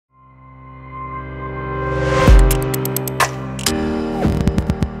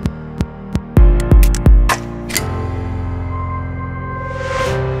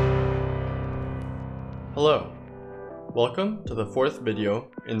Hello! Welcome to the fourth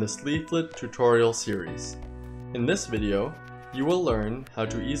video in this Leaflet tutorial series. In this video, you will learn how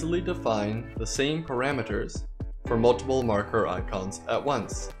to easily define the same parameters for multiple marker icons at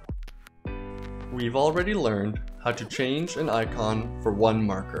once. We've already learned how to change an icon for one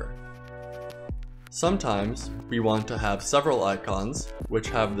marker. Sometimes we want to have several icons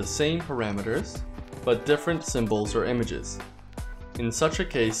which have the same parameters but different symbols or images. In such a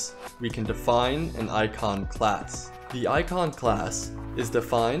case, we can define an icon class. The icon class is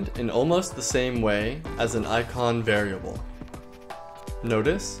defined in almost the same way as an icon variable.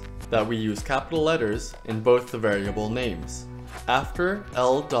 Notice that we use capital letters in both the variable names. After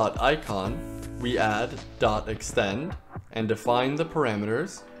l.icon, we add .extend and define the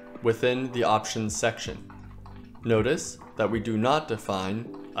parameters within the options section. Notice that we do not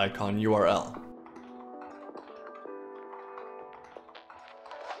define icon URL.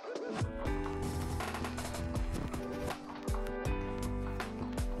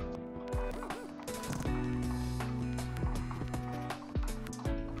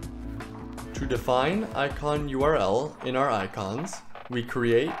 To define icon URL in our icons, we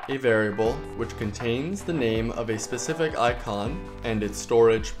create a variable which contains the name of a specific icon and its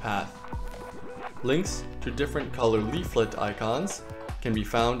storage path. Links to different color leaflet icons can be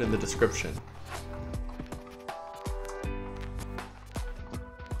found in the description.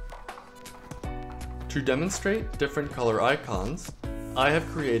 To demonstrate different color icons, I have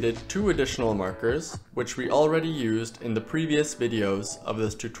created two additional markers which we already used in the previous videos of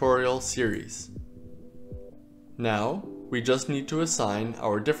this tutorial series. Now, we just need to assign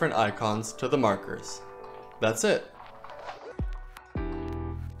our different icons to the markers. That's it!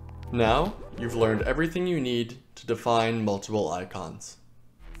 Now, you've learned everything you need to define multiple icons.